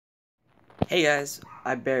Hey guys,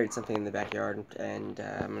 I buried something in the backyard, and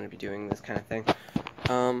I'm going to be doing this kind of thing.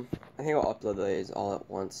 I think I'll upload these all at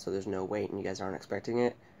once, so there's no wait and you guys aren't expecting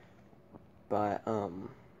it. But,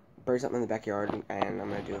 buried something in the backyard, and I'm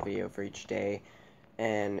going to do a video for each day.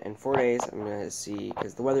 And in 4 days, I'm going to see,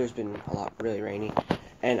 because the weather's been really rainy,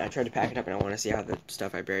 and I tried to pack it up, and I want to see how the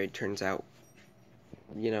stuff I buried turns out,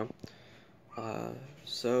 you know.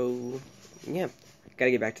 So, yeah.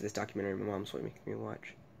 Gotta get back to this documentary my mom's making me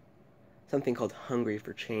watch. Something called Hungry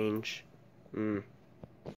for Change.